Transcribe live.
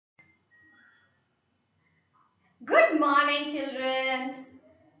Good morning, children.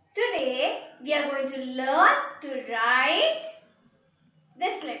 Today we are going to learn to write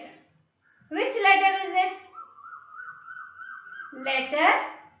this letter. Which letter is it? Letter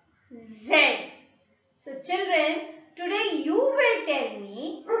Z. So children, today you will tell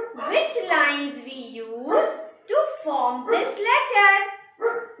me which lines we use to form this letter.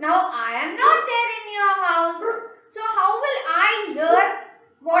 Now I am not there in your house. So how will I learn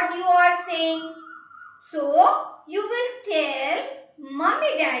what you are saying? So you will tell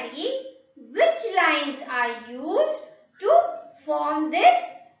Mummy Daddy which lines are used to form this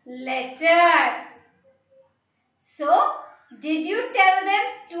letter. So did you tell them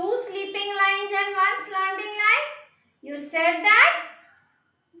 2 sleeping lines and 1 slanting line? You said that?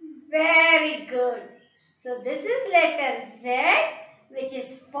 Very good. So this is letter Z, which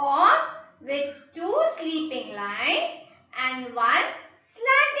is formed with 2 sleeping lines and 1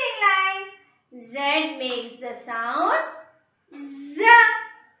 slanting line. Z makes the sound Z.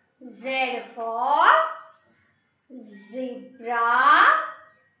 Z for zebra.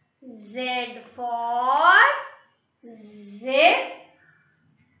 Z for zip.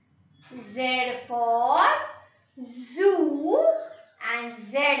 Z for zoo. And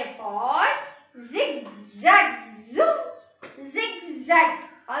Z for zigzag. Zoom. Zigzag.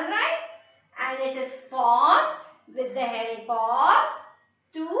 Alright? And it is formed with the help of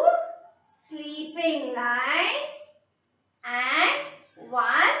 2 sleeping lines and 1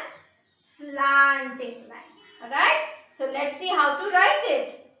 slanting line. Alright? So let's see how to write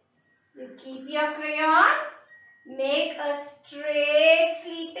it. You keep your crayon. Make a straight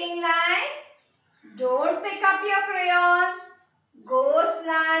sleeping line. Don't pick up your crayon. Go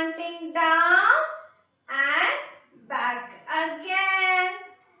slanting down and back again.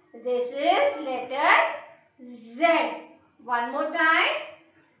 This is letter Z. One more time.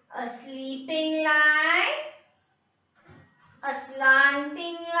 A sleeping line, a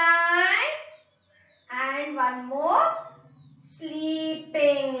slanting line, and one more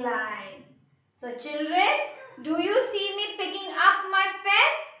sleeping line. So children, do you see me picking up my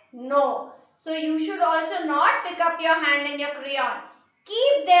pen? No. So you should also not pick up your hand and your crayon.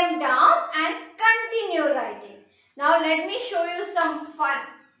 Keep them down and continue writing. Now let me show you some fun.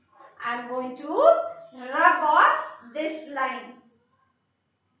 I am going to rub off this line.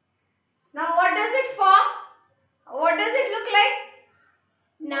 Now what does it form? What does it look like?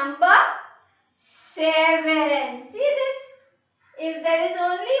 Number 7. See this? If there is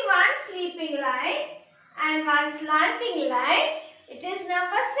only 1 sleeping line and 1 slanting line, it is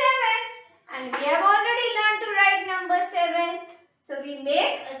number 7. And we have already learned to write number 7. So we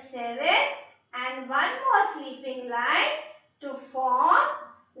make a 7 and 1 more sleeping line to form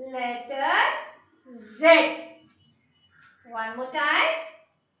letter Z. One more time.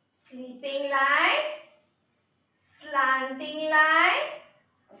 Sleeping line, slanting line,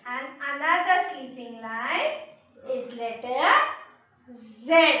 and another sleeping line is letter Z.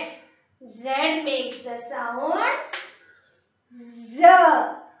 Z makes the sound Z.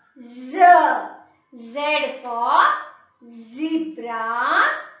 Z. Z for zebra.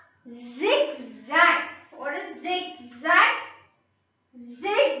 Zigzag. What is zigzag?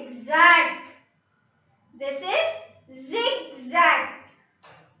 Zigzag. This is zigzag.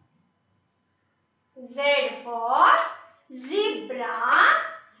 Z for zebra,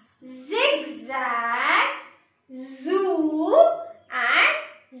 zigzag, zoo and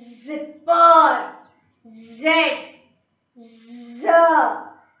zipper. Z. Z.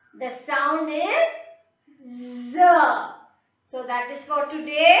 The sound is Z. So that is for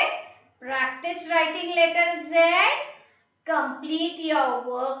today. Practice writing letter Z. Complete your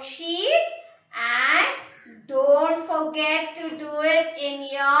worksheet and don't forget to do it in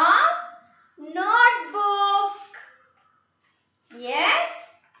your notebook. Yes?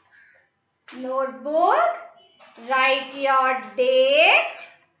 Notebook. Write your date.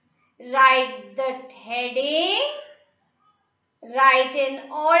 Write the heading. Write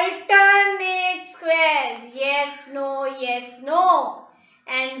in alternate squares. Yes, no, yes, no.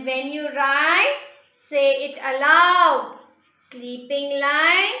 And when you write, say it aloud. Sleeping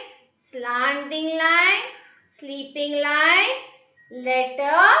line, slanting line, sleeping line,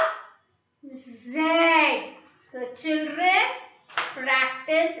 letter Z. So children,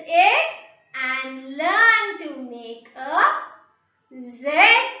 practice it and learn to make a Z